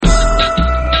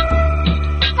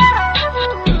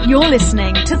You're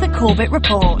listening to the Corbett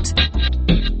Report.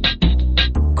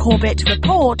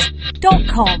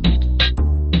 CorbettReport.com.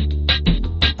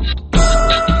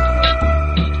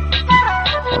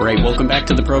 All right, welcome back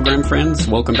to the program, friends.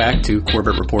 Welcome back to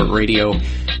Corbett Report Radio.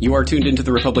 You are tuned into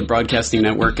the Republic Broadcasting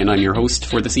Network, and I'm your host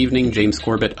for this evening, James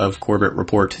Corbett of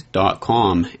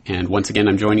CorbettReport.com. And once again,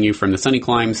 I'm joining you from the sunny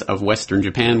climes of Western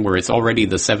Japan, where it's already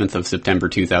the 7th of September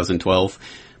 2012.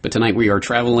 But tonight we are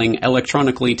traveling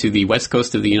electronically to the west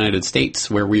coast of the United States,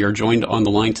 where we are joined on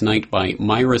the line tonight by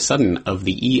Maira Sutton of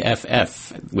the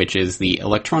EFF, which is the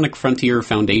Electronic Frontier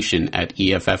Foundation at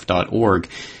EFF.org.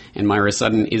 And Maira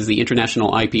Sutton is the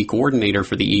International IP Coordinator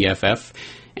for the EFF,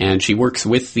 and she works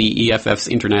with the EFF's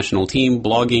international team,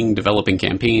 blogging, developing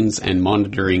campaigns, and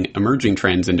monitoring emerging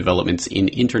trends and developments in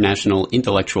international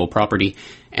intellectual property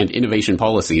and innovation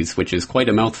policies, which is quite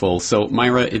a mouthful. So,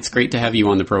 Maira, it's great to have you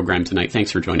on the program tonight.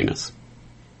 Thanks for joining us.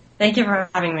 Thank you for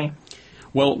having me.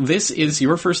 Well, this is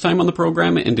your first time on the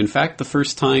program, and in fact, the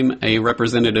first time a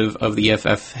representative of the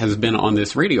EFF has been on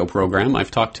this radio program.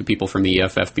 I've talked to people from the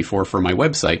EFF before for my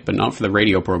website, but not for the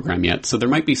radio program yet. So there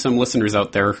might be some listeners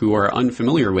out there who are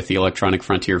unfamiliar with the Electronic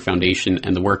Frontier Foundation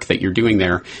and the work that you're doing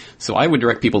there. So I would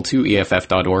direct people to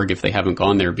EFF.org if they haven't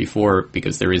gone there before,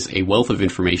 because there is a wealth of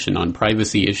information on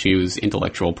privacy issues,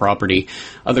 intellectual property,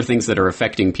 other things that are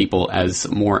affecting people as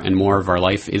more and more of our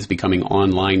life is becoming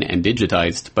online and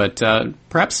digitized. But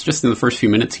perhaps just in the first few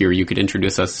minutes here, you could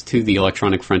introduce us to the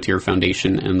Electronic Frontier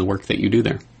Foundation and the work that you do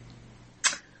there.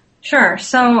 Sure.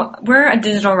 So we're a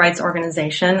digital rights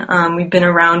organization. We've been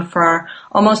around for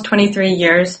almost 23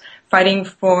 years, fighting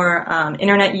for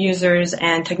internet users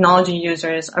and technology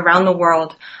users around the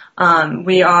world.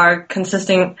 We are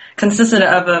consisted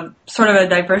of a sort of a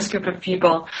diverse group of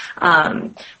people.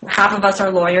 Half of us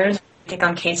are lawyers. Take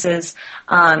on cases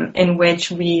in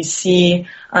which we see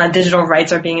digital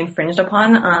rights are being infringed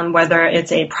upon, whether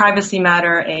it's a privacy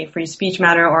matter, a free speech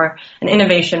matter, or an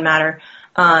innovation matter.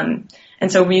 And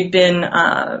so we've taken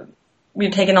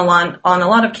on a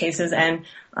lot of cases, and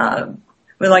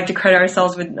we like to credit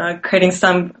ourselves with creating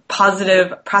some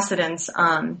positive precedents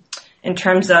in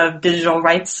terms of digital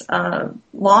rights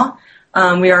law.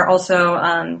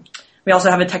 We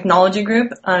also have a technology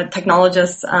group,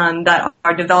 technologists that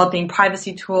are developing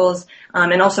privacy tools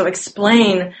and also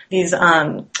explain these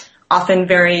often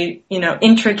very,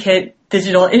 intricate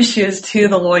digital issues to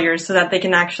the lawyers so that they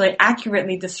can actually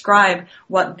accurately describe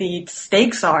what the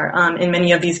stakes are in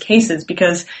many of these cases.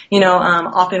 Because,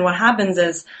 often what happens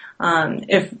is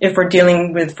if we're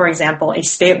dealing with, for example, a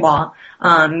state law,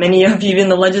 many of even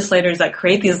the legislators that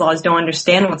create these laws don't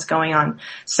understand what's going on.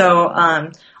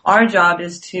 So our job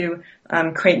is to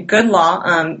create good law,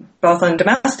 both on the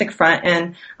domestic front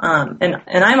and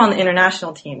I'm on the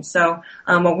international team. So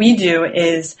what we do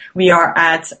is we are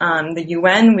at the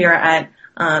UN, we are at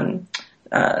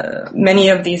many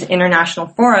of these international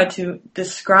fora to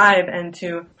describe and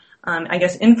to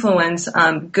influence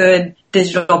good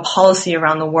digital policy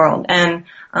around the world. And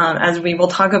as we will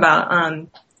talk about,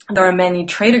 there are many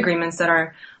trade agreements that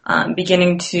are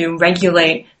beginning to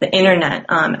regulate the internet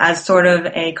as sort of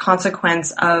a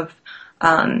consequence of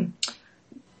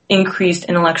increased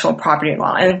intellectual property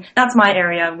law. And that's my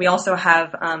area. We also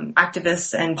have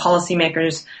activists and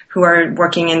policymakers who are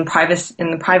working in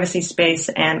the privacy space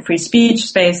and free speech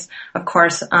space, of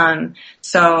course.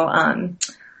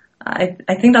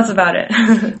 I think that's about it.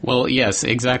 Well, yes,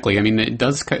 exactly. I mean,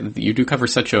 you do cover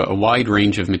such a wide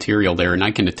range of material there, and I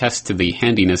can attest to the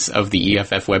handiness of the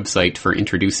EFF website for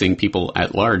introducing people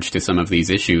at large to some of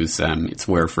these issues. It's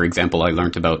where, for example, I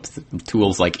learned about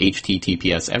tools like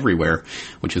HTTPS Everywhere,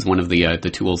 which is one of the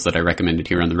tools that I recommended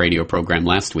here on the radio program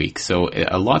last week. So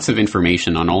lots of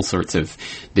information on all sorts of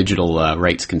digital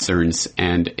rights concerns.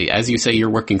 And as you say,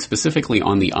 you're working specifically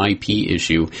on the IP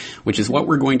issue, which is what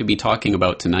we're going to be talking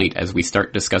about tonight as we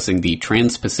start discussing the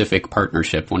Trans-Pacific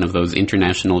Partnership, one of those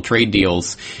international trade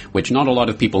deals which not a lot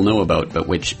of people know about, but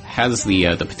which has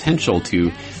the potential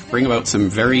to bring about some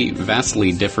very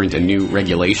vastly different and new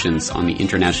regulations on the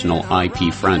international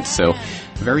IP front. So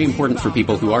very important for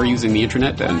people who are using the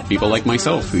internet and people like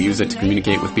myself who use it to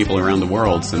communicate with people around the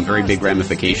world. Some very big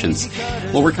ramifications.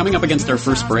 Well, we're coming up against our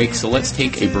first break, so let's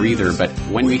take a breather. But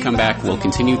when we come back, we'll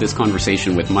continue this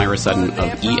conversation with Maira Sutton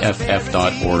of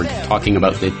EFF.org talking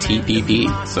about the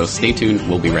TPP. So stay tuned.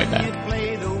 We'll be right back.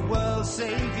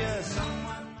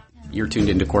 You're tuned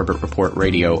into Corbett Report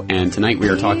Radio, and tonight we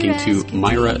are talking to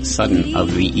Maira Sutton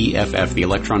of the EFF, the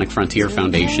Electronic Frontier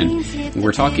Foundation. And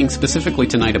we're talking specifically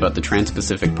tonight about the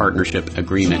Trans-Pacific Partnership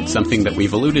Agreement, something that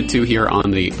we've alluded to here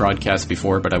on the broadcast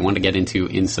before, but I want to get into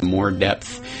in some more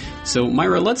depth. So,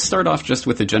 Maira, let's start off just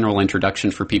with a general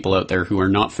introduction for people out there who are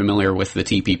not familiar with the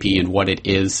TPP and what it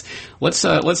is. Let's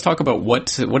talk about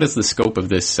what is the scope of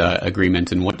this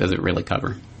agreement and what does it really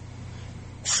cover?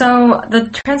 So, the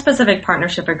Trans-Pacific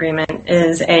Partnership Agreement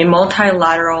is a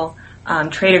multilateral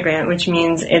trade agreement, which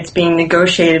means it's being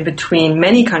negotiated between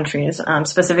many countries,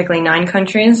 specifically 9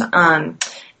 countries, and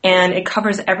it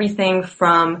covers everything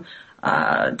from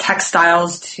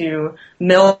textiles to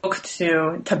milk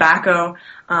to tobacco.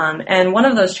 And one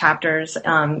of those chapters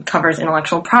covers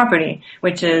intellectual property,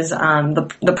 which is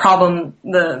the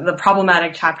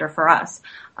problematic chapter for us.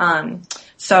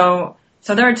 So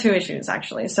there are 2 issues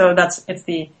actually. So it's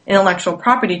the intellectual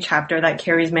property chapter that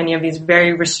carries many of these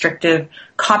very restrictive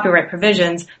copyright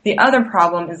provisions. The other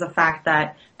problem is the fact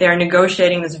that they are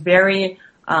negotiating this very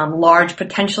large,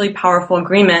 potentially powerful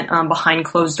agreement behind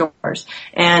closed doors.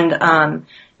 And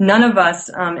none of us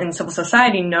in civil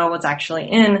society know what's actually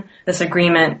in this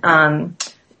agreement, and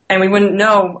we wouldn't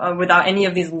know without any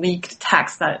of these leaked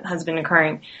text that has been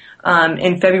occurring.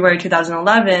 In February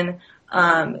 2011,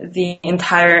 the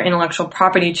entire intellectual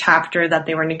property chapter that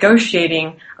they were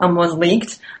negotiating was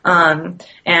leaked, and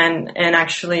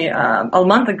actually a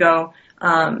month ago,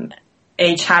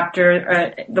 a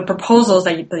chapter, the proposals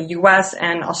that the U.S.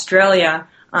 and Australia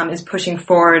is pushing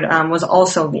forward was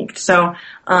also leaked. So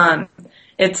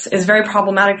it's very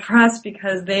problematic for us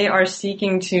because they are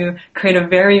seeking to create a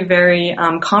very, very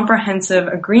comprehensive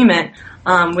agreement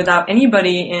without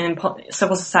anybody in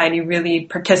civil society really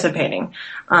participating.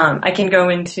 I can go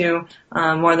into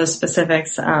more of the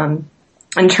specifics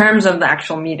in terms of the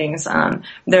actual meetings.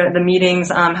 The meetings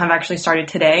have actually started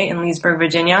today in Leesburg,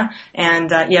 Virginia,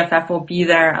 and EFF will be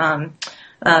there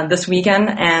this weekend,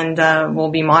 and we'll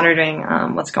be monitoring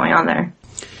what's going on there.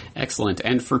 Excellent.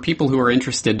 And for people who are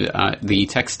interested, the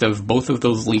text of both of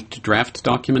those leaked draft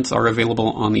documents are available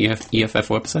on the EFF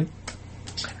website?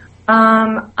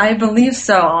 I believe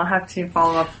so. I'll have to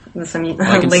follow up with some well,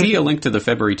 I can see a link to the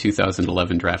February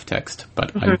 2011 draft text,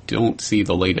 but I don't see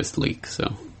the latest leak,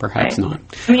 so perhaps not.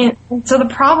 I mean, so the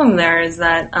problem there is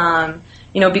that,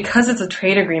 because it's a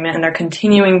trade agreement and they're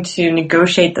continuing to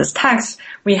negotiate this text,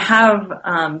 we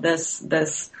have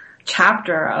this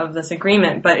chapter of this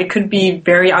agreement, but it could be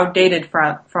very outdated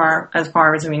for as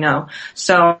far as we know.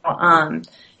 So,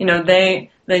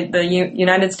 the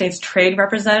United States Trade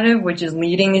Representative, which is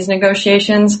leading these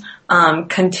negotiations,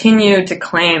 continue to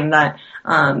claim that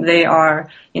they are,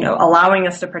 allowing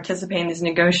us to participate in these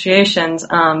negotiations,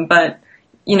 but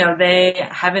they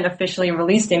haven't officially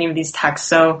released any of these texts,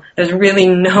 so there's really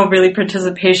no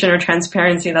participation or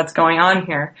transparency that's going on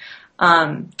here.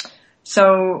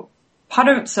 So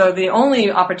the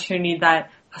only opportunity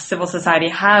that civil society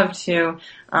have to,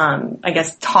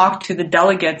 talk to the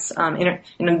delegates,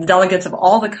 the delegates of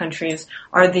all the countries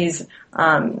are these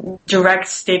direct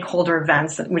stakeholder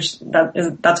events,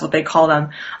 that's what they call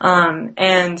them,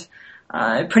 and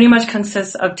it pretty much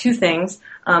consists of 2 things: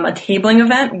 a tabling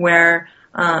event where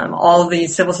all the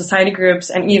civil society groups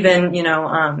and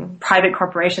even private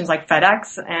corporations like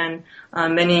FedEx and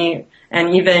many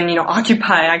and even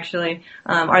Occupy actually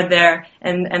are there,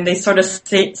 and they sort of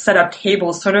set up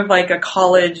tables, sort of like a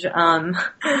college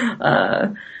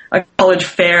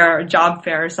fair, a job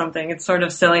fair or something. It's sort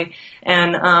of silly,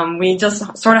 and we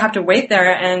just sort of have to wait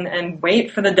there and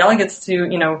wait for the delegates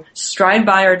to stride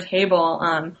by our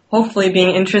table, hopefully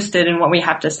being interested in what we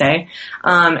have to say,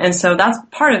 and so that's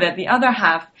part of it. The other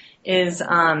half is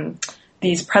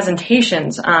these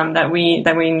presentations that we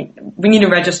need to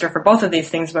register for both of these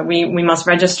things, but we must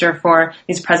register for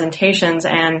these presentations,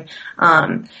 and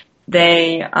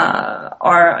they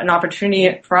are an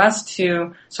opportunity for us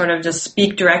to sort of just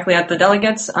speak directly at the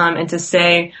delegates and to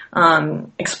say,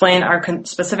 explain our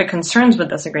specific concerns with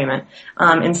this agreement.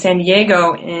 In San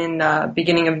Diego, in the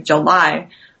beginning of July,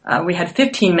 we had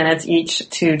 15 minutes each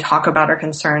to talk about our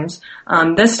concerns.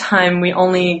 This time we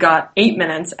only got 8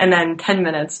 minutes and then 10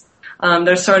 minutes.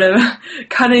 They're sort of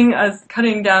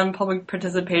cutting down public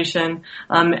participation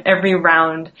every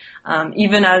round.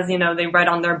 Even as they write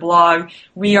on their blog,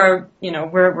 we're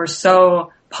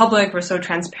so public, we're so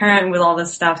transparent with all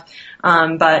this stuff.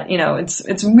 But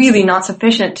it's really not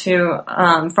sufficient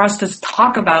for us to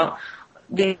talk about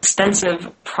the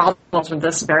extensive problems with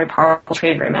this very powerful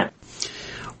trade agreement.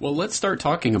 Well, let's start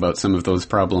talking about some of those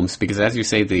problems, because as you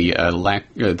say, the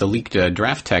leaked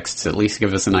draft texts at least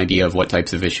give us an idea of what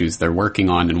types of issues they're working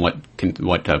on and what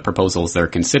proposals they're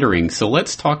considering. So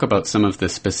let's talk about some of the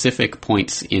specific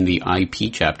points in the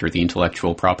IP chapter, the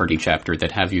intellectual property chapter,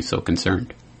 that have you so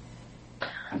concerned.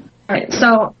 All right.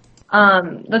 So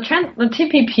the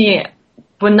TPP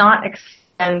would not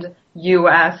extend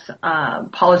U.S.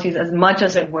 Policies as much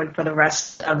as it would for the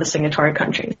rest of the signatory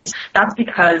countries. That's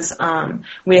because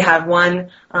we have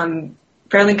one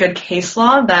fairly good case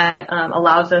law that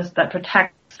allows us, that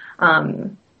protects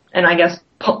and I guess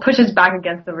pushes back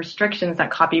against the restrictions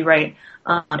that copyright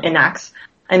enacts.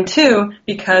 And two,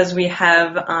 because we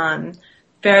have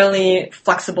fairly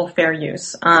flexible fair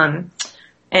use.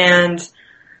 And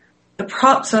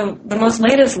so the most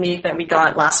latest leak that we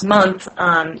got last month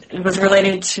was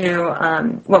related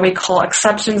to what we call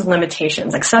exceptions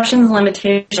limitations. Exceptions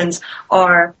limitations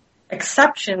are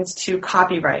exceptions to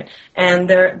copyright, and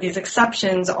these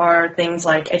exceptions are things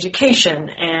like education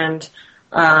and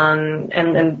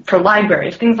for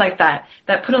libraries, things like that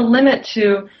put a limit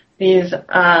to these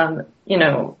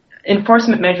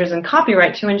enforcement measures in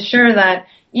copyright to ensure that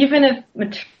even if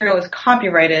material is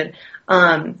copyrighted,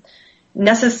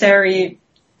 necessary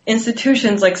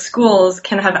institutions like schools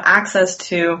can have access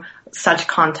to such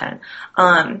content.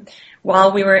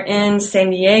 While we were in San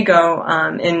Diego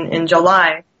in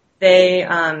July, they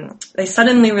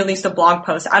suddenly released a blog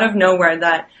post out of nowhere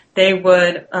that they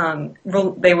would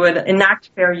enact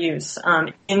fair use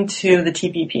into the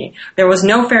TPP. There was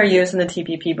no fair use in the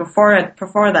TPP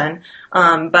before then,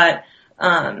 but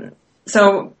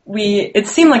so it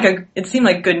seemed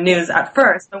like good news at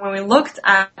first, but when we looked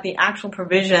at the actual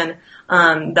provision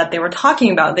that they were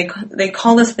talking about, they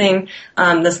call this thing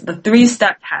the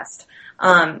 3-step test.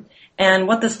 And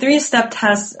what this 3-step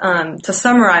test, to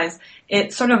summarize,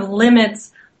 it sort of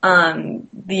limits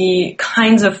the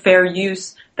kinds of fair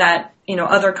use that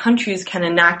other countries can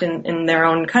enact in their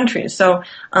own countries. So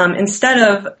instead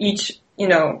of each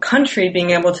country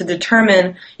being able to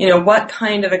determine, what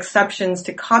kind of exceptions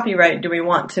to copyright do we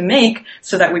want to make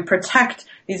so that we protect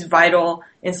these vital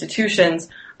institutions,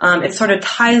 it sort of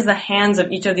ties the hands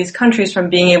of each of these countries from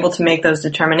being able to make those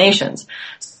determinations.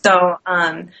 So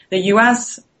the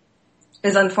U.S.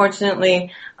 is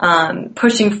unfortunately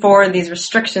pushing forward these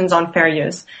restrictions on fair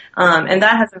use, and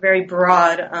that has a very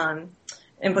broad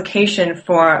implication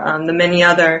for the many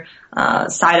other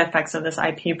side effects of this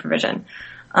IP provision.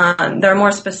 There are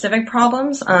more specific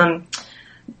problems.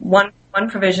 One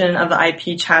provision of the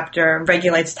IP chapter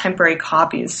regulates temporary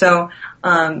copies. So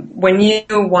when you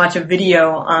watch a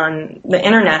video on the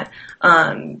internet,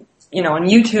 on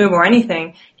YouTube or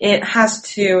anything, it has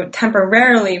to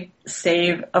temporarily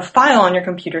save a file on your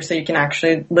computer so you can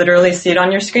actually literally see it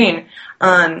on your screen.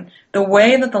 The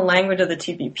way that the language of the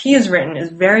TPP is written is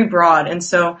very broad, and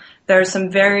so there are some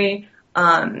very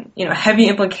heavy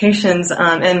implications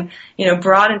and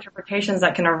broad interpretations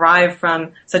that can arrive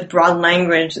from such broad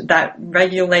language that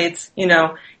regulates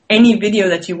any video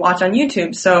that you watch on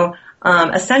YouTube. So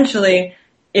essentially,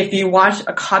 if you watch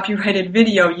a copyrighted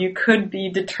video, you could be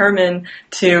determined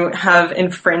to have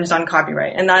infringed on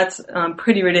copyright, and that's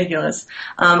pretty ridiculous.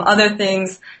 Other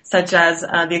things such as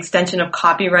the extension of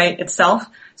copyright itself.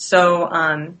 So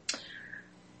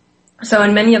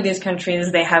in many of these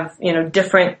countries, they have,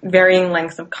 different varying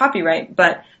lengths of copyright,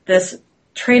 but this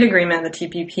trade agreement, the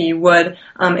TPP, would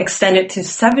extend it to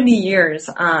 70 years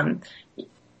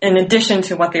in addition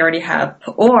to what they already have,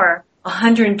 or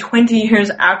 120 years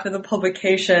after the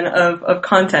publication of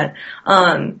content.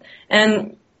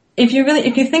 And if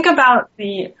you think about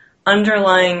the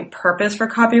underlying purpose for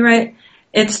copyright,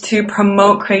 it's to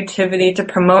promote creativity, to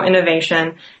promote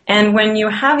innovation. And when you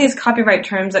have these copyright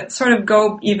terms that sort of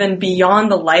go even beyond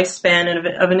the lifespan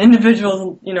of an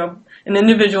individual, an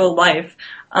individual life,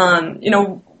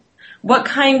 what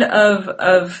kind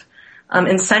of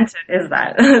incentive is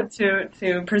that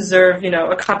to preserve,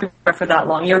 a copyright for that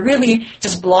long? You're really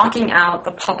just blocking out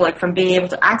the public from being able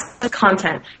to access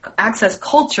content, access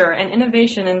culture and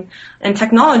innovation and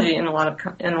technology in a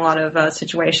lot of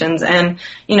situations. And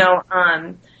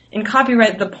in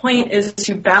copyright, the point is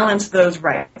to balance those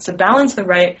rights, to balance the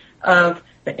right of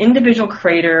the individual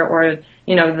creator or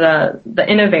the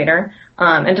innovator,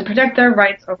 and to protect their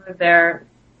rights over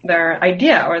their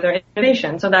idea or their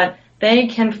innovation, so that they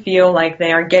can feel like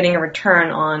they are getting a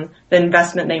return on the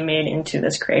investment they made into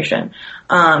this creation.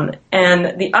 And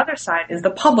the other side is the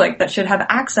public that should have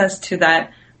access to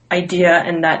that idea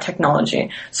and that technology.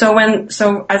 So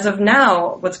as of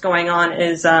now, what's going on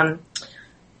is the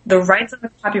rights of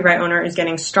the copyright owner is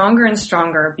getting stronger and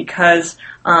stronger because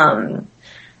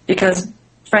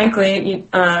frankly,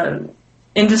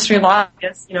 industry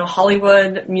lobbyists,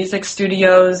 Hollywood, music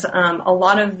studios, a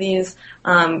lot of these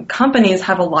companies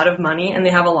have a lot of money and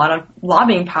they have a lot of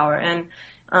lobbying power, and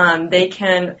they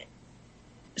can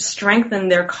strengthen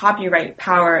their copyright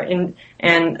power and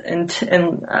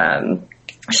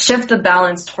shift the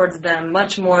balance towards them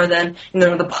much more than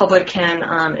the public can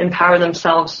empower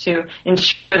themselves to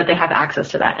ensure that they have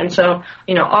access to that. And so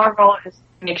our role is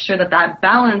to make sure that that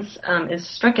balance is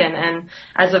stricken, and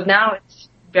as of now it's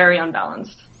very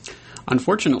unbalanced.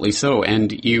 Unfortunately so,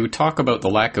 and you talk about the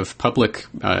lack of public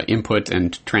input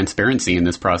and transparency in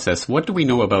this process. What do we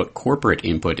know about corporate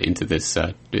input into this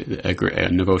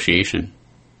negotiation?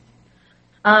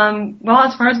 Well,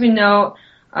 as far as we know,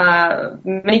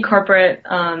 many corporate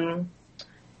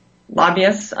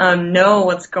lobbyists know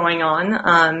what's going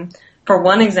on. For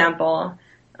one example,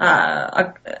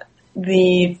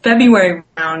 the February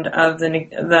round of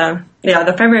the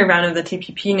February round of the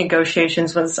TPP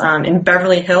negotiations was in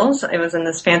Beverly Hills. It was in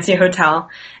this fancy hotel,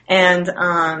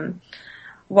 and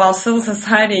while civil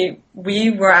society,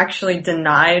 we were actually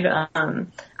denied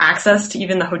access to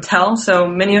even the hotel. So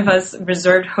many of us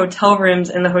reserved hotel rooms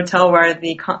in the hotel where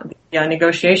the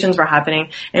negotiations were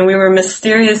happening, and we were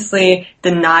mysteriously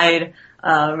denied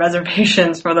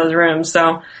reservations for those rooms.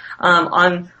 So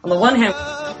on the one hand,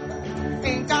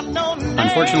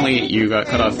 unfortunately, you got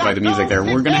cut off by the music there.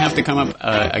 We're going to have to come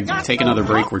up, take another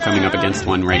break. We're coming up against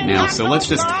one right now. So let's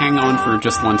just hang on for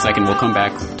just 1 second. We'll come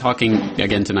back talking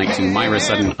again tonight to Maira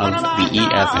Sutton of the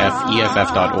EFF,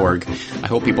 EFF.org. I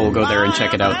hope people will go there and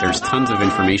check it out. There's tons of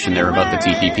information there about the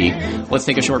TPP. Let's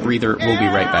take a short breather. We'll be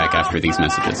right back after these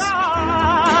messages.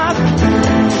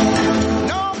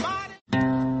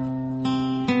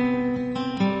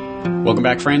 Welcome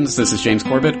back, friends. This is James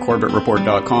Corbett,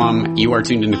 CorbettReport.com. You are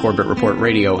tuned into Corbett Report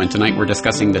Radio, and tonight we're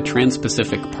discussing the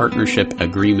Trans-Pacific Partnership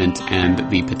Agreement and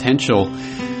the potential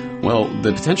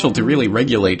to really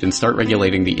regulate and start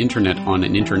regulating the internet on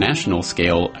an international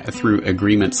scale through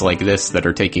agreements like this that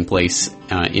are taking place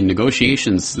in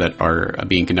negotiations that are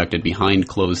being conducted behind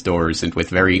closed doors and with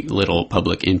very little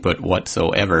public input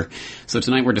whatsoever. So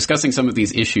tonight we're discussing some of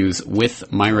these issues with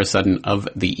Maira Sutton of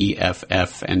the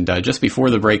EFF. And just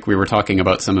before the break, we were talking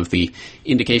about some of the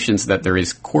indications that there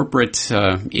is corporate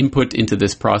input into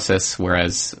this process,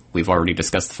 whereas we've already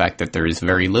discussed the fact that there is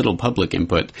very little public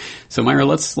input. So Maira,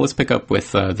 let's pick up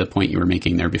with the point you were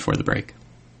making there before the break.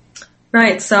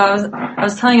 Right. So I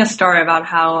was telling a story about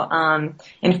how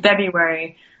in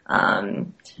February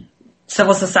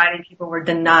civil society people were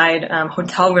denied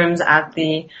hotel rooms at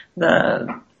the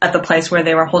place where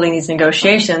they were holding these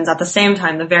negotiations. At the same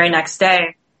time, the very next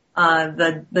day,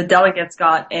 the delegates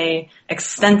got a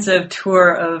extensive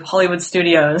tour of Hollywood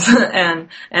studios and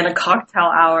a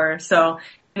cocktail hour. So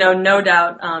no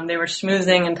doubt they were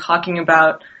schmoozing and talking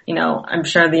about I'm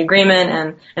sure the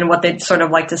agreement and what they'd sort of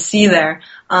like to see there.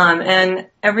 And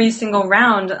every single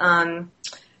round,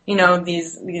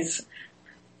 these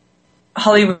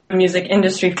Hollywood music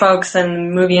industry folks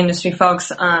and movie industry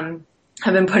folks have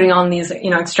been putting on these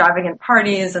extravagant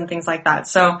parties and things like that.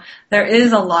 So there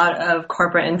is a lot of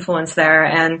corporate influence there,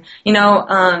 and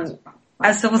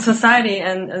as civil society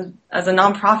and as a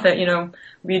nonprofit,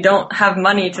 we don't have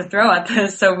money to throw at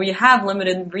this, so we have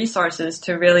limited resources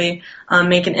to really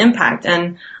make an impact.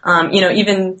 And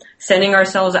even sending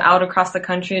ourselves out across the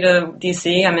country to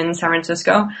DC, I'm in San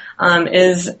Francisco,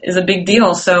 is a big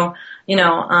deal. So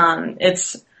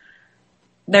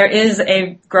there is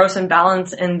a gross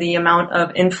imbalance in the amount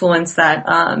of influence that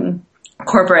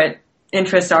corporate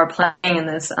interests are playing in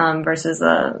this versus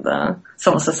the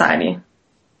civil society.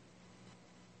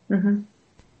 Mm-hmm.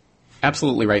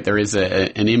 Absolutely right. There is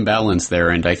an imbalance there,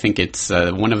 and I think it's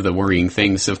one of the worrying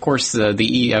things. Of course,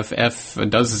 the EFF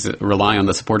does rely on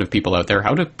the support of people out there.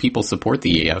 How do people support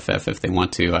the EFF if they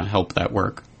want to help that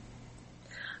work?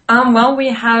 Well, we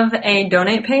have a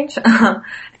donate page,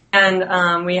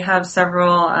 and we have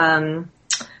several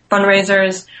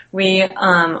fundraisers. We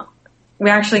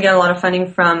actually get a lot of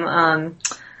funding from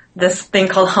this thing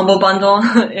called Humble Bundle.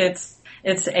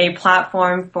 It's a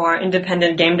platform for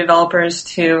independent game developers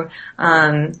to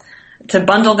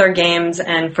bundle their games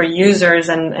and for users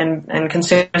and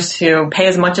consumers to pay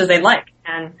as much as they like.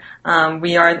 And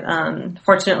we are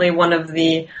fortunately one of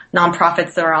the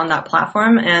nonprofits that are on that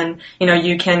platform. And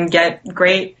you can get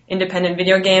great independent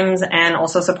video games and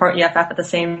also support EFF at the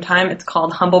same time. It's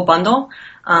called Humble Bundle.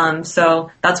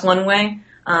 So that's one way.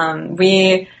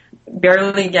 We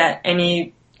barely get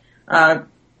any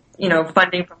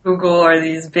funding from Google or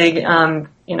these big,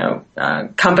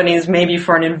 companies maybe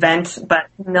for an event, but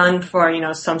none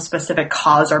for, some specific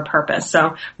cause or purpose.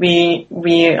 So we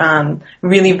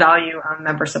really value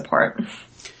member support.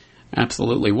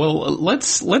 Absolutely. Well,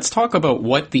 let's talk about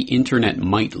what the internet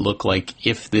might look like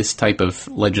if this type of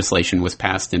legislation was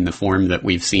passed in the form that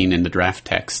we've seen in the draft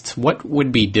text. What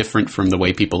would be different from the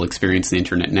way people experience the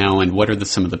internet now, and what are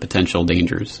some of the potential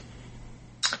dangers?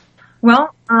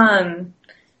 Well,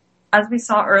 as we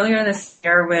saw earlier this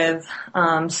year with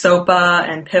SOPA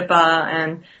and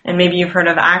PIPA, and maybe you've heard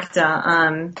of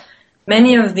ACTA,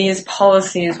 many of these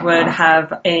policies would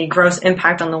have a gross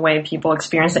impact on the way people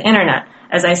experience the internet.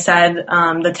 As I said,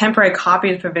 the temporary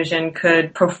copies provision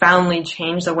could profoundly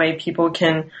change the way people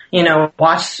can,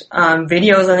 watch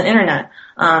videos on the internet.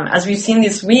 As we've seen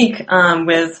this week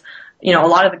with a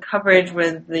lot of the coverage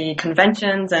with the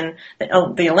conventions and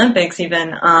the Olympics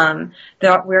even,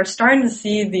 we're starting to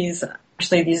see these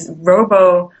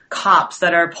robo cops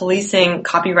that are policing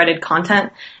copyrighted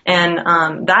content, and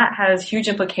that has huge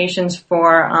implications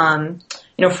for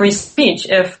free speech.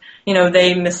 If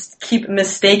they keep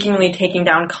mistakenly taking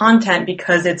down content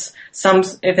because if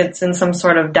it's in some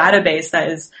sort of database that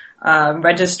is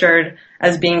registered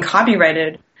as being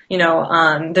copyrighted,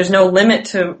 there's no limit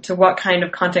to what kind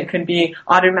of content could be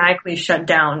automatically shut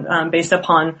down based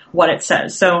upon what it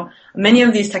says. So many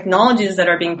of these technologies that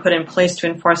are being put in place to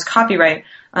enforce copyright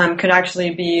could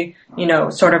actually be,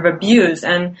 sort of abused.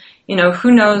 And,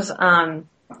 who knows,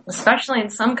 especially in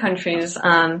some countries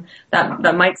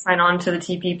that might sign on to the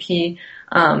TPP,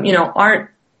 aren't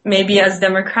maybe as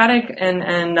democratic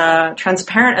and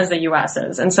transparent as the U.S.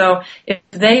 is. And so if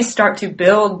they start to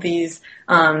build this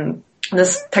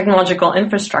technological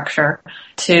infrastructure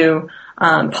to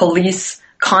police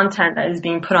content that is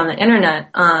being put on the internet,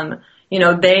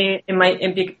 it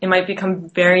might become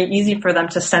very easy for them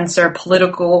to censor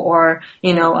political or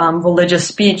religious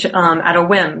speech at a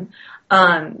whim.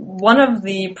 One of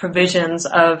the provisions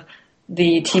of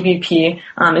the TPP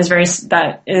is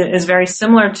very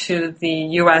similar to the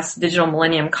U.S. Digital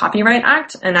Millennium Copyright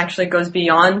Act, and actually goes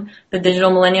beyond the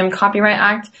Digital Millennium Copyright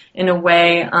Act in the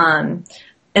way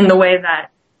that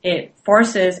it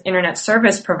forces internet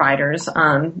service providers,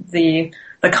 the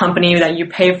company that you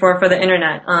pay for the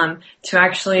internet, to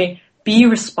actually be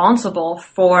responsible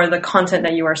for the content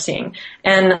that you are seeing.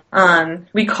 And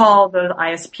we call those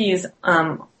ISPs,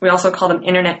 we also call them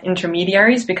internet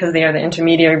intermediaries, because they are the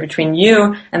intermediary between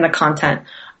you and the content.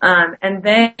 And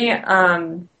they,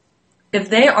 if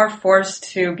they are forced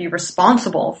to be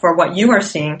responsible for what you are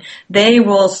seeing, they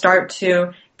will start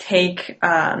to take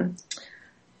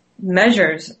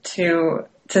measures to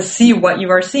see what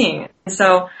you are seeing.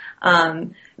 So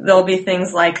there'll be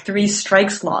things like 3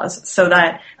 strikes laws, so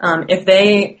that if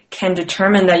they can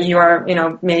determine that you are,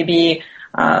 maybe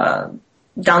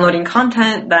downloading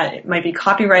content that might be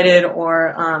copyrighted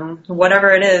or whatever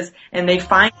it is, and they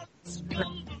find.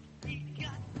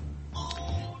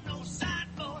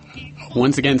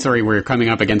 Once again, sorry, we're coming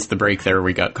up against the break there.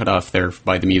 We got cut off there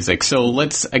by the music. So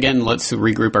let's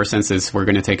regroup our senses. We're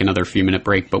going to take another few-minute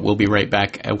break, but we'll be right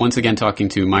back. Once again, talking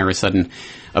to Maira Sutton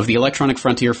of the Electronic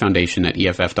Frontier Foundation at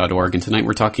EFF.org. And tonight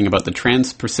we're talking about the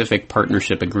Trans-Pacific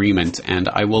Partnership Agreement. And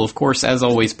I will, of course, as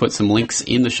always, put some links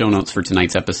in the show notes for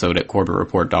tonight's episode at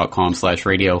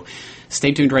CorbettReport.com/radio.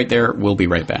 Stay tuned right there. We'll be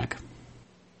right back.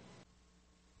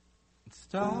 It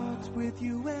starts with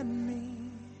you and me.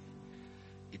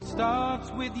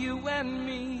 Starts with you and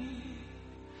me.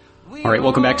 All right,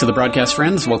 welcome back to the broadcast,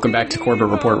 friends. Welcome back to Corbett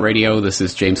Report Radio. This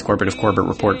is James Corbett of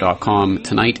CorbettReport.com.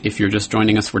 Tonight, if you're just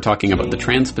joining us, we're talking about the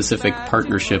Trans-Pacific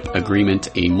Partnership Agreement,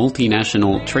 a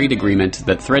multinational trade agreement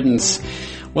that threatens,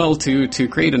 well, to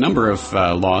create a number of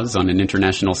laws on an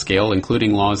international scale,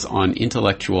 including laws on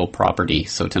intellectual property.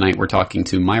 So tonight we're talking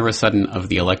to Maira Sutton of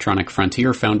the Electronic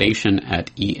Frontier Foundation at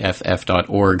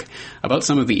EFF.org about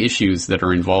some of the issues that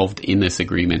are involved in this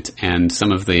agreement and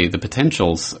some of the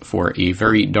potentials for a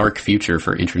very dark future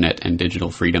for internet and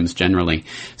digital freedoms generally.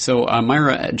 So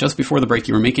Maira, just before the break,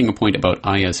 you were making a point about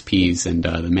ISPs and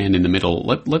the man in the middle.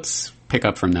 Let's pick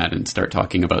up from that and start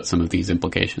talking about some of these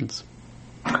implications.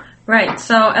 Right.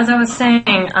 So as I was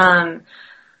saying,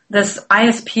 this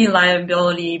ISP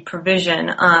liability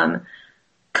provision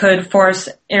could force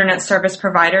internet service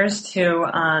providers to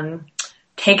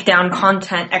take down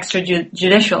content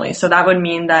extrajudicially. So that would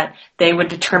mean that they would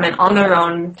determine on their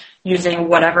own, using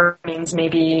whatever means,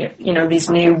 maybe these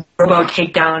new robo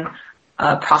takedown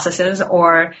processes,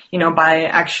 or by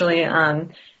actually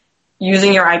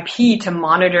using your IP to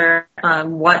monitor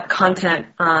what content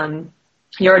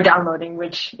you're downloading,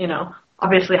 which,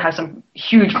 obviously has some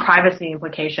huge privacy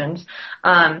implications,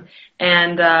 and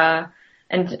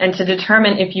to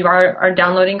determine if you are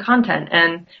downloading content.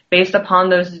 And based upon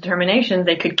those determinations,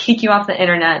 they could kick you off the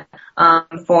internet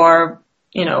for,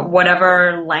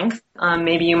 whatever length.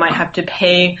 Maybe you might have to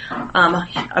pay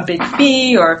a big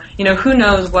fee, or, who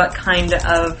knows what kind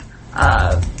of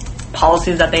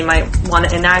policies that they might want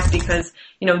to enact, because,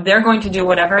 they're going to do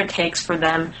whatever it takes for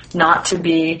them not to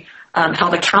be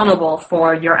held accountable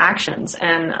for your actions,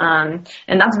 and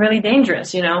that's really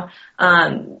dangerous.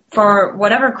 For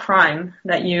whatever crime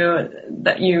that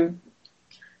you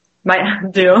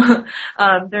might do,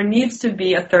 there needs to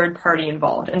be a third party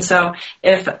involved. And so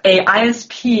if a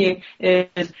ISP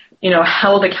is,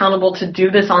 held accountable to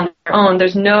do this on their own,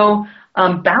 there's no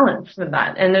balance with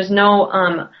that. And there's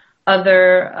no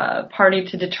other party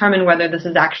to determine whether this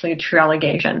is actually a true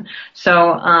allegation.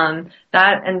 So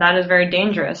that is very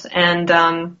dangerous. And,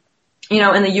 in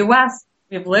the U.S.,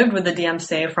 we've lived with the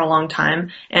DMCA for a long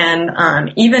time.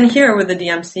 And even here with the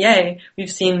DMCA,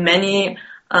 we've seen many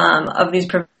of these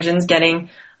provisions getting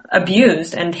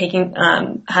abused and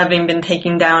having been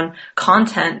taking down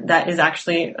content that is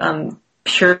actually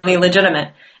purely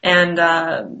legitimate. And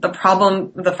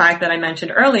the fact that I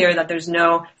mentioned earlier that there's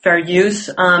no fair use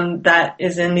that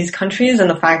is in these countries, and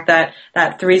the fact that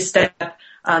that 3-step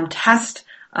test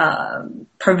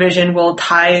provision will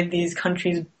tie these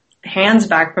countries' hands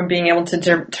back from being able to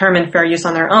determine fair use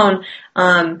on their own,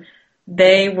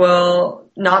 they will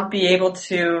not be able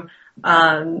to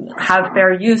have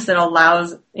fair use that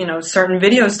allows, certain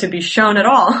videos to be shown at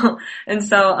all. And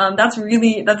so,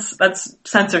 that's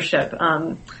censorship,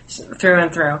 through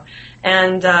and through.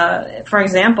 And, for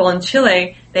example, in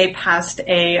Chile, they passed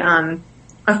a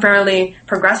fairly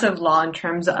progressive law in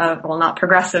terms of, well, not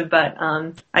progressive, but,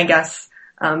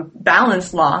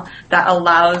 balanced law that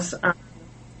allows,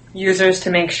 users to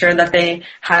make sure that they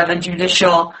have a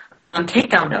judicial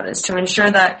takedown notice to ensure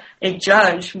that a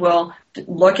judge will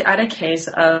look at a case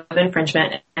of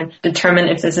infringement and determine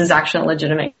if this is actually a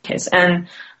legitimate case. And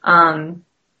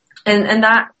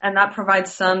that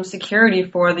provides some security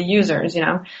for the users,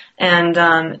 and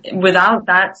without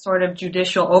that sort of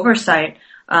judicial oversight,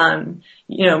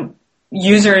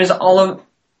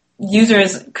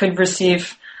 users could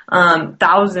receive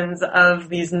thousands of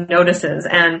these notices.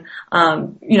 And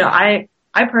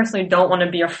I personally don't want to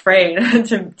be afraid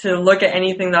to look at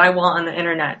anything that I want on the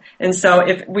internet. And so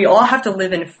if we all have to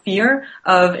live in fear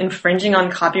of infringing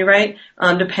on copyright,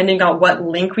 depending on what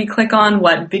link we click on,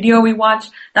 what video we watch,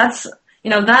 that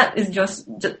is just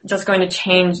going to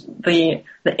change the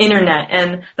internet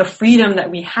and the freedom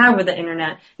that we have with the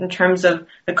internet in terms of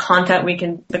the content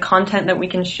that we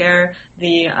can share,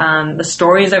 the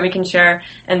stories that we can share.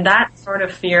 And that sort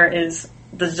of fear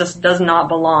does not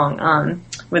belong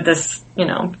with this,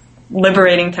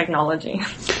 liberating technology.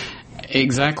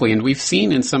 Exactly, and we've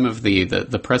seen in some of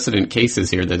the precedent cases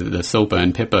here, the SOPA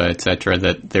and PIPA, etc.,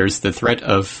 that there's the threat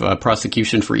of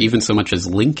prosecution for even so much as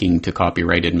linking to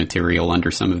copyrighted material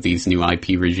under some of these new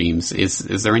IP regimes.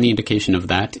 Is there any indication of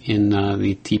that in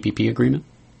the TPP agreement?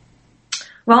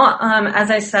 Well, as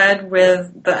I said,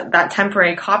 with that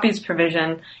temporary copies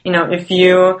provision, if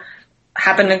you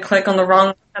happen to click on the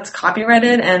wrong that's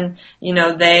copyrighted and,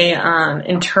 they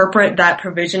interpret that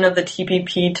provision of the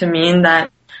TPP to mean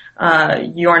that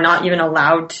you are not even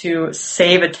allowed to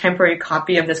save a temporary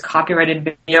copy of this copyrighted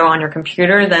video on your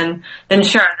computer, then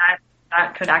sure,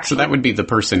 that could actually... So that would be the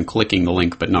person clicking the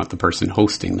link, but not the person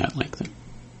hosting that link, then?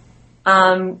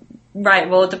 Right,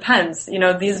 well, it depends.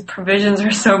 These provisions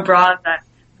are so broad that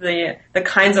the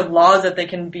kinds of laws that they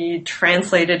can be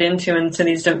translated into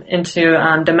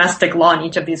domestic law in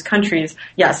each of these countries,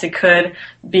 yes, it could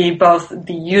be both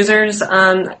the users'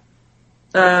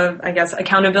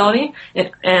 accountability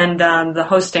and the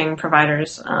hosting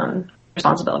provider's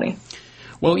responsibility.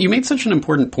 Well, you made such an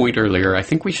important point earlier. I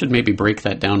think we should maybe break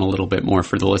that down a little bit more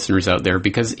for the listeners out there,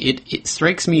 because it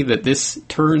strikes me that this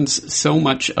turns so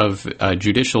much of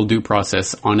judicial due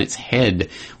process on its head,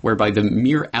 whereby the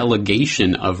mere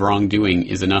allegation of wrongdoing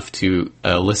is enough to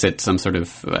elicit some sort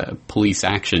of police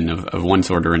action of one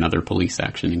sort or another, police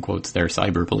action in quotes there,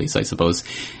 cyber police, I suppose.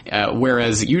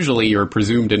 Whereas usually you're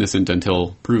presumed innocent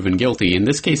until proven guilty. In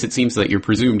this case, it seems that you're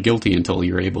presumed guilty until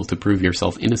you're able to prove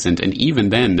yourself innocent. And even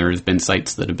then, there has been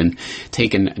sites that have been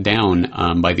taken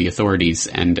down by the authorities,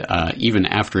 and even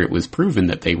after it was proven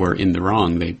that they were in the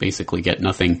wrong, they basically get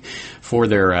nothing for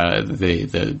their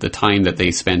the time that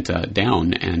they spent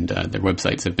down, and their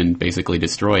websites have been basically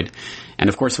destroyed. And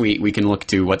of course, we can look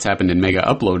to what's happened in Mega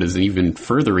Upload as an even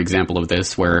further example of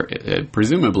this, where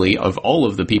presumably of all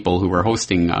of the people who were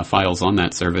hosting files on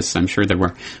that service, I'm sure there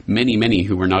were many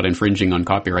who were not infringing on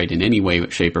copyright in any way,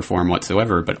 shape, or form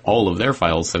whatsoever, but all of their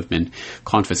files have been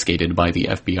confiscated by the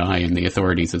FBI and the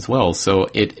authorities as well. So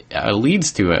it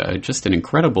leads to just an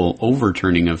incredible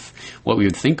overturning of what we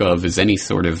would think of as any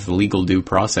sort of legal due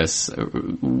process.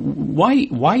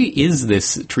 Why is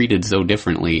this treated so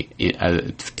differently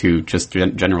to just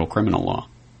general criminal law?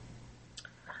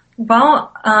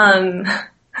 Well,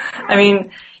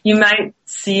 you might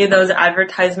see those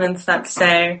advertisements that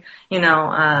say,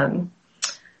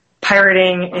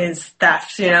 pirating is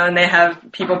theft, and they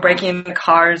have people breaking into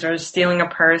cars or stealing a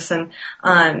purse, and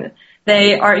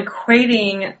they are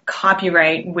equating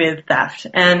copyright with theft.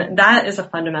 And that is a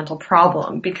fundamental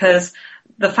problem, because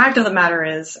the fact of the matter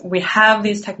is we have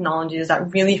these technologies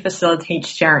that really facilitate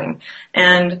sharing.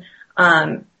 And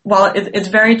while it's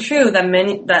very true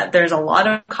that there's a lot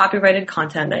of copyrighted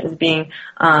content that is being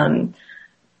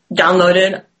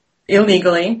downloaded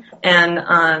illegally, and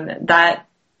that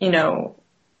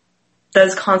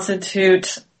does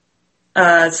constitute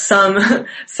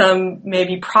some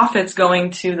maybe profits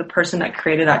going to the person that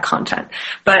created that content.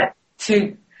 But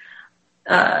to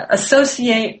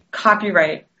associate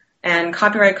copyright and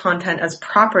copyright content as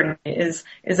property is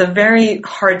a very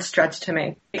hard stretch to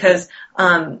make, because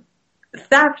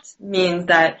theft means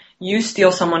that you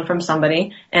steal someone from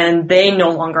somebody and they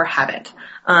no longer have it.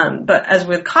 But as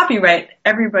with copyright,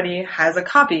 everybody has a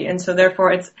copy, and so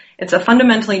therefore it's a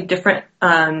fundamentally different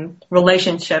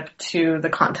relationship to the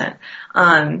content.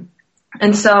 And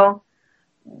so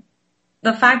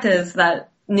the fact is that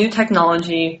new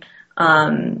technology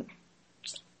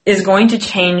is going to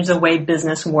change the way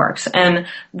business works. And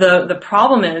the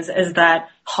problem is that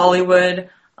Hollywood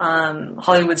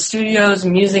studios,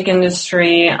 music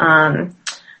industry,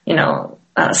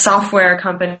 software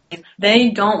companies,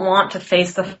 they don't want to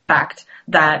face the fact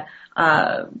that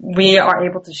we are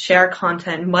able to share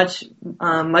content much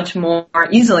more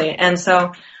easily. And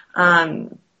so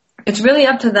it's really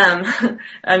up to them,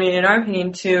 in our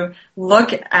opinion, to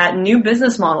look at new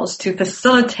business models to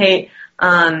facilitate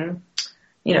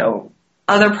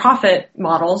other profit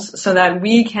models, so that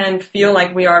we can feel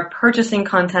like we are purchasing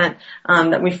content,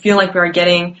 that we feel like we are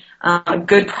getting a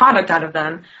good product out of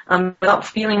them, without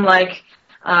feeling like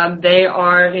they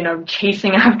are,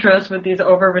 chasing after us with these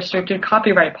over-restricted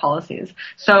copyright policies.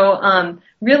 So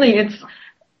really,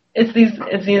 it's these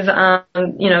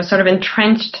sort of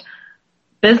entrenched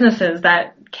businesses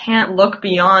that can't look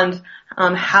beyond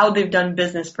how they've done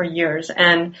business for years,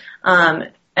 and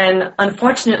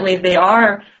unfortunately, they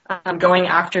are going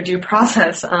after due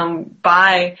process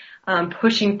by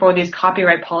pushing for these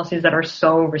copyright policies that are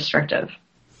so restrictive.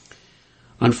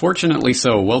 Unfortunately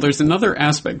so. Well, there's another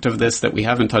aspect of this that we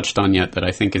haven't touched on yet that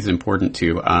I think is important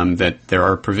too, that there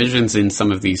are provisions in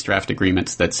some of these draft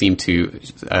agreements that seem to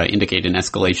indicate an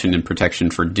escalation in protection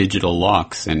for digital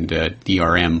locks and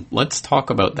DRM. Let's talk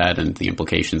about that and the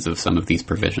implications of some of these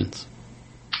provisions.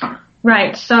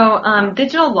 Right. So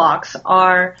digital locks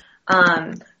are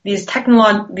these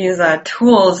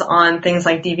tools on things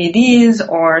like DVDs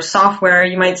or software.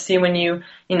 You might see when you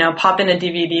pop in a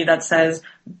DVD that says,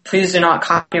 "Please do not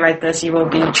copyright this. You will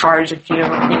be charged if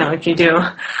you do."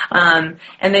 And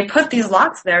they put these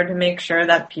locks there to make sure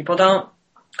that people don't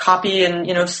copy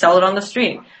and sell it on the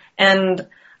street. And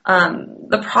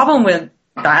the problem with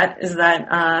that is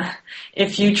that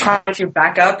if you try to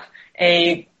back up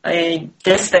a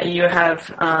disc that you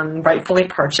have rightfully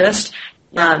purchased,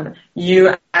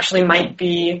 you actually might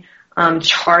be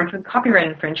charged with copyright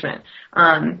infringement.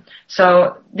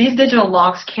 So these digital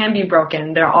locks can be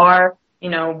broken. There are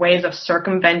ways of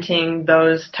circumventing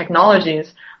those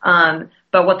technologies.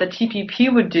 But what the TPP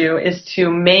would do is to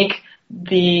make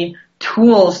the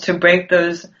tools to break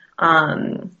those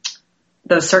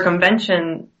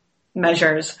circumvention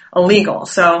measures illegal.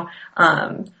 So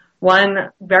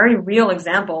one very real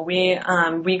example, we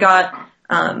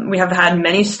have had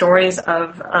many stories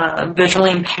of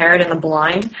visually impaired and the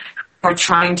blind who are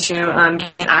trying to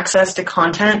gain access to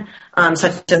content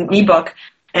such as an ebook,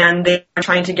 and they are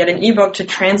trying to get an ebook to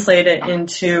translate it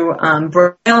into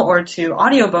Braille or to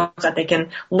audiobooks that they can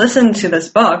listen to this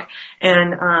book,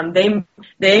 and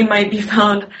they might be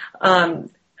found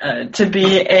to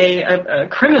be a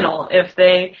criminal if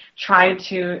they try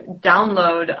to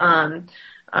download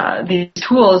these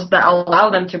tools that allow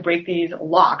them to break these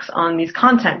locks on these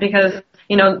content, because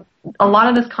a lot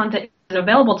of this content isn't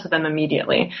available to them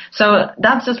immediately. So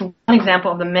that's just one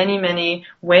example of the many, many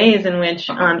ways in which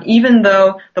even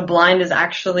though the blind is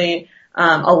actually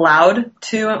allowed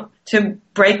to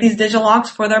break these digital locks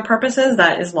for their purposes,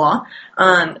 that is law,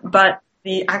 but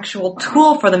the actual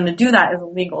tool for them to do that is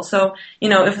illegal. So,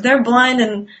 if they're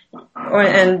blind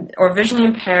or visually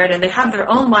impaired and they have their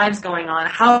own lives going on,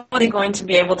 how are they going to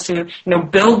be able to,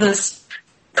 build this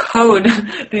code,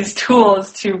 these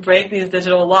tools to break these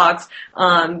digital locks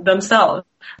themselves?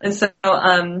 And so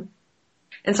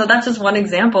that's just one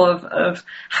example of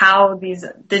how these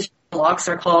digital locks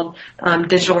are called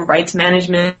digital rights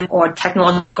management or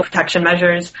technological protection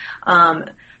measures.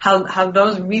 How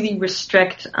those really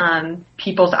restrict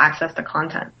people's access to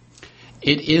content.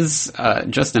 It is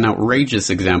just an outrageous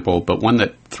example, but one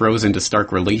that throws into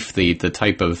stark relief the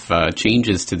type of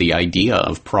changes to the idea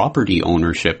of property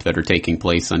ownership that are taking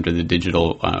place under the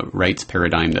digital rights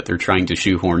paradigm that they're trying to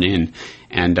shoehorn in.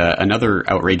 And another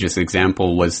outrageous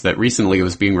example was that recently it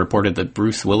was being reported that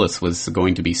Bruce Willis was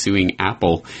going to be suing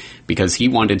Apple because he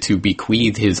wanted to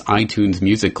bequeath his iTunes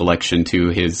music collection to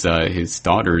his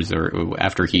daughters or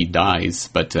after he dies.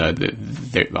 But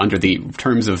under the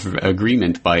terms of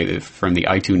agreement from the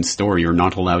iTunes store, you're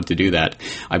not allowed to do that.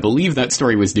 I believe that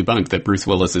story was debunked, that Bruce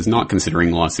Willis is not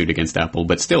considering lawsuit against Apple,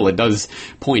 but still it does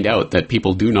point out that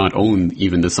people do not own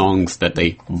even the songs that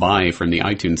they buy from the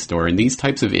iTunes store. And these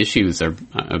types of issues are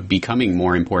becoming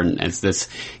more important as this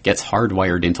gets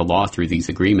hardwired into law through these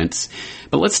agreements.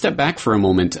 But let's step back for a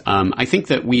moment. I think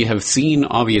that we have seen,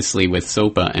 obviously, with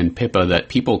SOPA and PIPA, that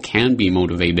people can be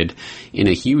motivated in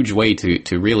a huge way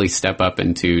to really step up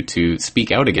and to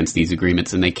speak out against these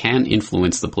agreements, and they can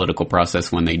influence the political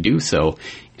process when they do so,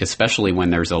 especially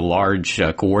when there's a large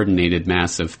coordinated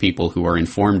mass of people who are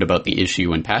informed about the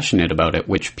issue and passionate about it,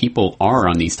 which people are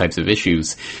on these types of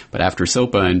issues. But after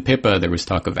SOPA and PIPA, there was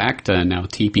talk of ACTA and now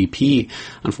TPP.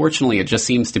 Unfortunately, it just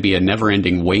seems to be a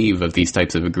never-ending wave of these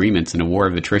types of agreements and a war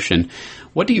of attrition.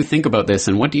 What do you think about this,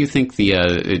 and what do you think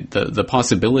the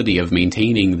possibility of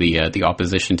maintaining the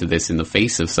opposition to this in the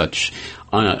face of such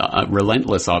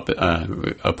relentless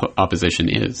opposition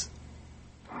is?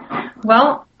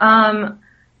 Well,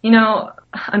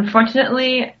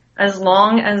 unfortunately, as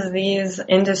long as these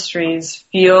industries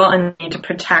feel a need to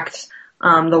protect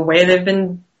the way they've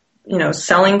been,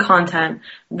 selling content,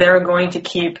 they're going to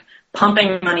keep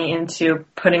pumping money into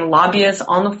putting lobbyists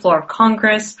on the floor of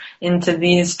Congress, into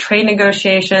these trade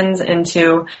negotiations,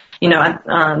 into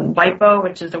WIPO,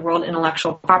 which is the World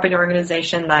Intellectual Property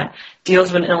Organization that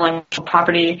deals with intellectual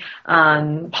property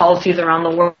policies around the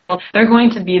world. They're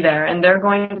going to be there, and they're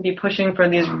going to be pushing for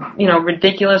these,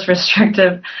 ridiculous,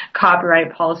 restrictive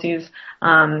copyright policies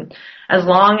as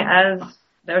long as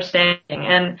they're standing.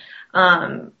 And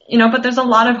but there's a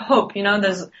lot of hope.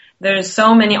 There's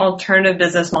so many alternative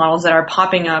business models that are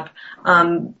popping up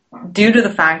due to the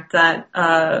fact that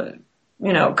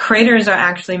creators are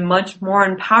actually much more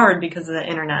empowered because of the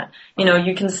internet.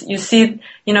 You see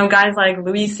guys like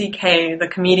Louis C.K., the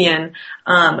comedian,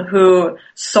 who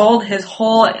sold his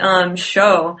whole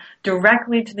show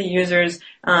directly to the users.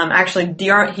 Actually,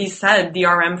 he said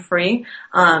DRM free,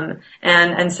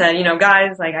 and said,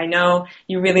 guys, like, I know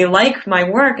you really like my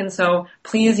work, and so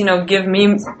please, give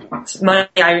me money.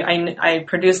 I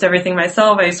produced everything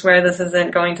myself. I swear this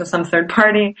isn't going to some third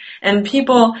party. And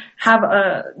people have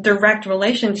a direct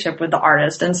relationship with the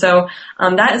artist, and so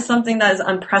that is something that is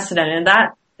unprecedented, and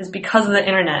that is because of the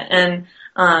internet.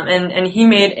 And he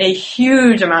made a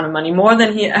huge amount of money, more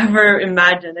than he ever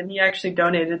imagined, and he actually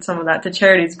donated some of that to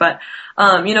charities. But,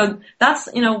 that's,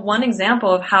 one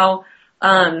example of how,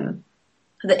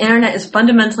 the internet is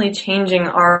fundamentally changing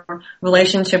our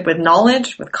relationship with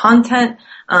knowledge, with content,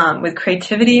 with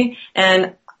creativity,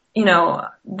 and,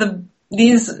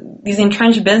 these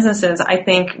entrenched businesses, I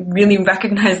think, really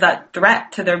recognize that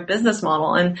threat to their business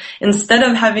model. And instead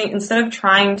of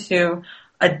trying to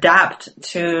adapt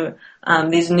to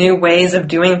these new ways of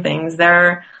doing things,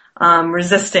 they're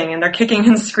resisting, and they're kicking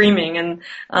and screaming, and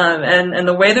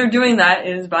the way they're doing that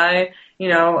is by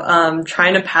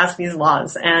trying to pass these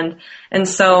laws. And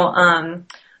so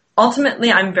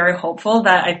ultimately, I'm very hopeful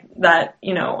that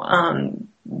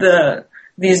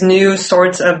these new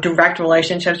sorts of direct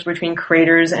relationships between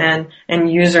creators and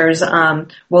users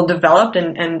will develop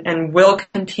and will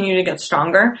continue to get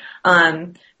stronger.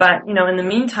 But, in the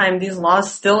meantime, these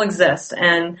laws still exist,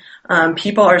 and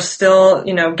people are still,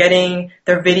 getting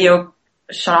their video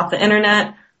shut off the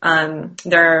internet.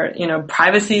 Their,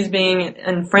 privacy is being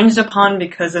infringed upon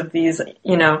because of these,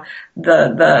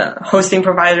 the hosting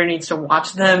provider needs to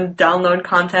watch them download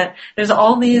content. There's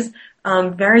all these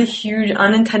very huge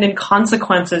unintended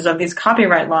consequences of these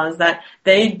copyright laws that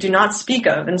they do not speak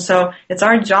of. And so it's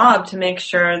our job to make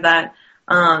sure that,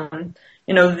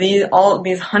 all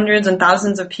these hundreds and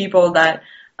thousands of people that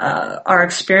are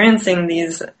experiencing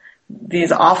these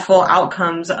awful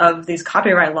outcomes of these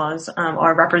copyright laws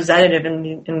are representative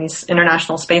in these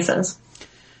international spaces.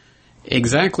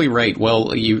 Exactly right.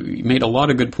 Well, you made a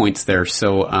lot of good points there.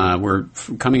 So we're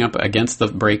coming up against the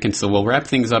break, and so we'll wrap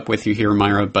things up with you here,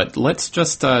 Maira. But let's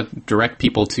just direct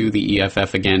people to the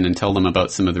EFF again and tell them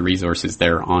about some of the resources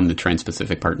there on the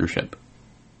Trans-Pacific Partnership.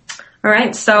 All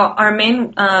right. So our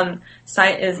main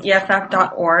site is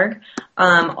EFF.org.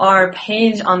 our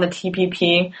page on the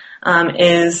TPP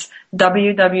is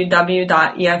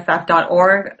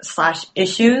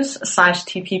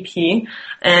www.eff.org/issues/TPP.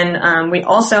 And we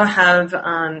also have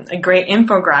a great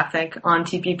infographic on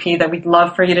TPP that we'd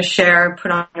love for you to share,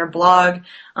 put on your blog.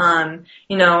 A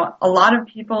lot of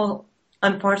people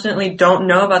unfortunately don't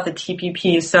know about the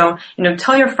TPP. So,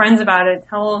 tell your friends about it,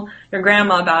 tell your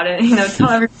grandma about it, tell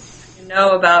everyone you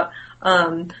know about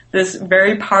this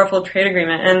very powerful trade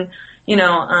agreement. And,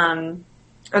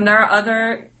 and there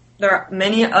are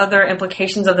many other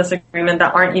implications of this agreement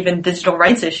that aren't even digital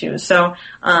rights issues. So,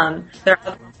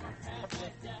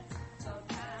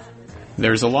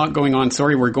 There's a lot going on.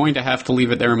 Sorry, we're going to have to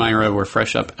leave it there, Maira. We're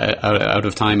fresh up out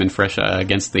of time and fresh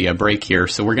against the break here,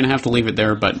 so we're going to have to leave it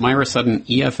there. But Maira Sutton,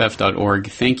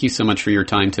 EFF.org, thank you so much for your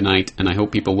time tonight, and I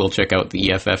hope people will check out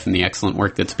the EFF and the excellent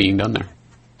work that's being done there.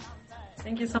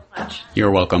 Thank you so much. You're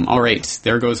welcome. All right,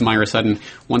 there goes Maira Sutton.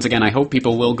 Once again, I hope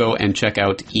people will go and check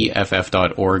out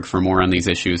EFF.org for more on these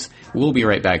issues. We'll be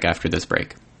right back after this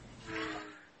break.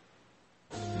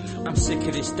 I'm sick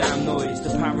of this damn noise,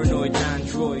 the paranoid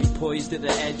android poised at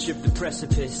the edge of the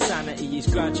precipice. Sanity is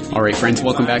gradually... All right, friends,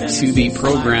 welcome back to the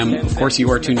program. Of course, you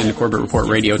are tuned into Corbett Report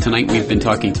Radio. Tonight, we've been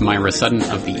talking to Maira Sutton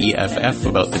of the EFF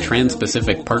about the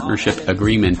Trans-Pacific Partnership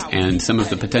Agreement and some of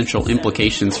the potential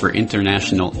implications for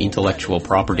international intellectual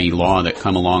property law that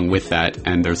come along with that.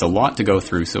 And there's a lot to go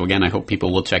through. So again, I hope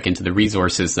people will check into the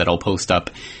resources that I'll post up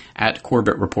at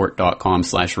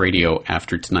corbettreport.com/radio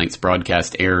after tonight's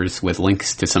broadcast airs, with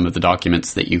links to some of the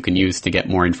documents that you can use to get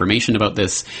more information about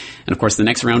this. And of course, the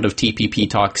next round of TPP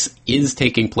talks is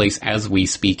taking place as we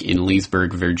speak in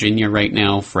Leesburg, Virginia right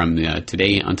now, from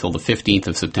today until the 15th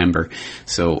of September.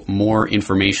 So more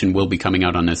information will be coming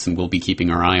out on this, and we'll be keeping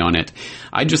our eye on it.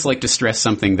 I'd just like to stress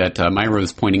something that Maira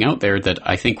was pointing out there, that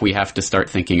I think we have to start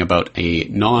thinking about a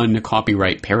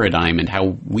non-copyright paradigm and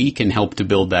how we can help to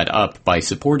build that up by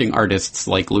supporting artists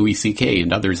like Louis C.K.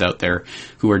 and others out there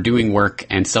who are doing work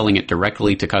and selling it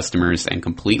directly to customers and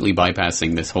completely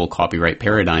bypassing this whole copyright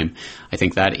paradigm. I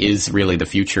think that is really the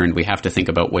future, and we have to think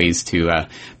about ways to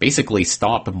basically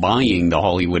stop buying the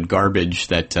Hollywood garbage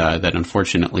that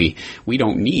unfortunately we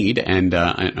don't need, and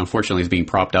unfortunately is being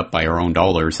propped up by our own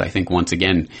dollars. I think once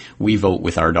again we vote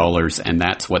with our dollars, and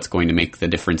that's what's going to make the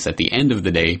difference at the end of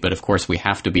the day. But of course, we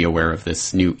have to be aware of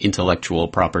this new intellectual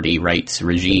property rights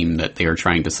regime that they are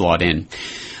trying to slot in.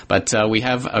 But we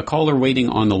have a caller waiting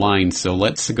on the line, so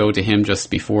let's go to him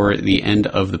just before the end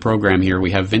of the program here.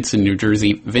 We have Vince in New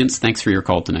Jersey. Vince, thanks for your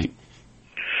call tonight.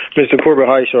 Mr. Corbett,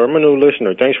 hi, sir. I'm a new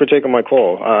listener. Thanks for taking my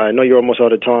call. I know you're almost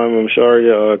out of time. I'm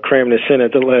sorry crammed this in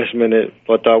at the last minute,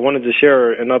 but I wanted to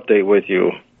share an update with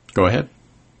you. Go ahead.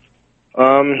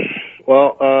 Could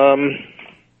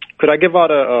I give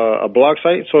out a blog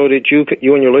site so that you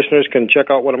and your listeners can check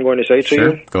out what I'm going to say to you?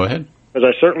 Sure, go ahead. Because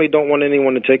I certainly don't want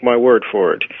anyone to take my word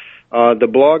for it. The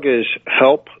blog is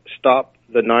Help Stop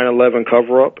the 9/11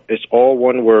 Cover-Up. It's all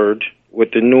one word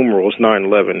with the numerals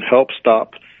 9/11. Help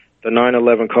Stop the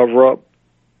 9/11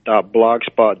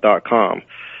 Cover-Up.blogspot.com.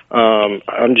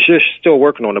 I'm just still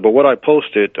working on it, but what I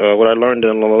posted, what I learned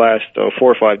in the last 4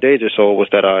 or 5 days or so was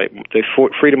that the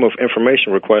Freedom of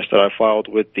Information request that I filed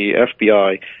with the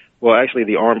FBI, well, actually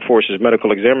the Armed Forces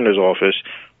Medical Examiner's Office,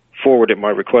 forwarded my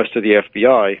request to the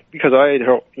FBI because I had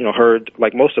heard,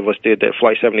 like most of us did, that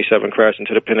Flight 77 crashed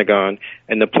into the Pentagon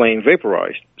and the plane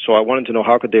vaporized. So I wanted to know,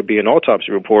 how could there be an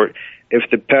autopsy report if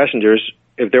the passengers,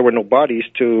 if there were no bodies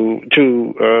to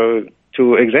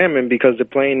examine because the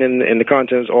plane and the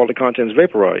contents, all the contents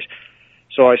vaporized.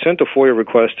 So I sent a FOIA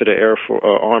request to the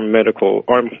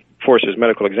Armed Forces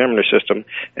Medical Examiner System,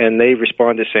 and they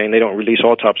responded saying they don't release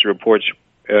autopsy reports.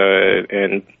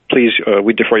 And please,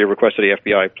 we defer your request to the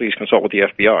FBI. Please consult with the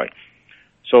FBI.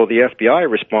 So the FBI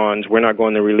responds, we're not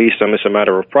going to release them. It's a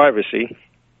matter of privacy.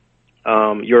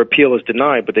 Your appeal is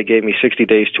denied, but they gave me 60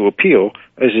 days to appeal.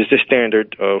 This is the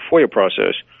standard FOIA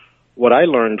process. What I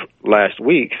learned last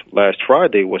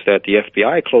Friday, was that the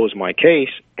FBI closed my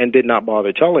case and did not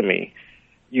bother telling me.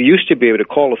 You used to be able to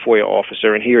call a FOIA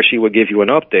officer and he or she would give you an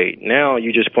update. Now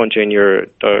you just punch in your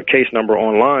case number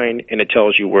online and it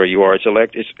tells you where you are. It's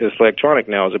electronic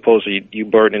now, as opposed to you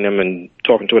burdening them and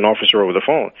talking to an officer over the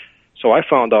phone. So I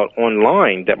found out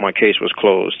online that my case was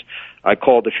closed. I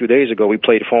called a few days ago. We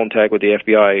played phone tag with the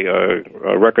FBI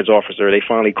records officer. They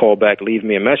finally called back, leave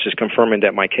me a message confirming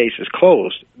that my case is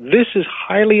closed. This is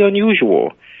highly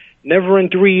unusual. Never in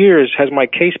 3 years has my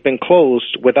case been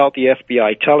closed without the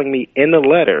FBI telling me in the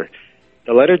letter,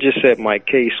 The letter just said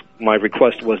my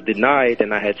request was denied,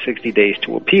 and I had 60 days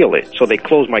to appeal it. So they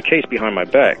closed my case behind my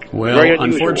back. Well,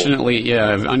 unfortunately,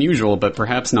 yeah, unusual, but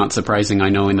perhaps not surprising. I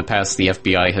know in the past the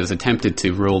FBI has attempted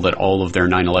to rule that all of their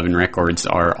 9/11 records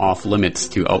are off limits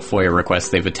to FOIA requests.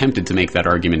 They've attempted to make that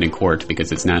argument in court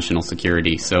because it's national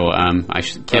security. So I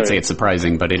can't say it's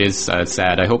surprising, but it is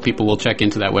sad. I hope people will check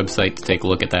into that website to take a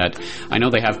look at that. I know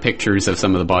they have pictures of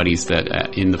some of the bodies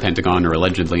that in the Pentagon or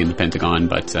allegedly in the Pentagon,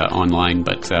 but online,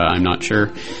 but I'm not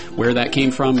sure where that came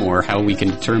from or how we can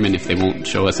determine if they won't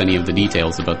show us any of the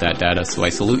details about that data. So I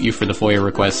salute you for the FOIA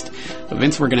request. But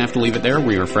Vince, we're going to have to leave it there.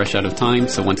 We are fresh out of time.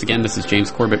 So once again, this is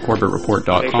James Corbett,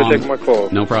 CorbettReport.com. Thanks for taking my call.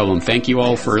 No problem. Thank you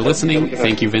all for listening.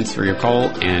 Thank you, Vince, for your call.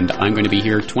 And I'm going to be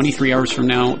here 23 hours from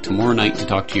now, tomorrow night, to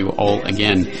talk to you all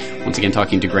again. Once again,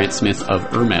 talking to Grant Smith of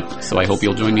ERMEP. So I hope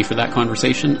you'll join me for that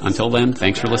conversation. Until then,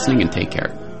 thanks for listening and take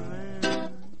care.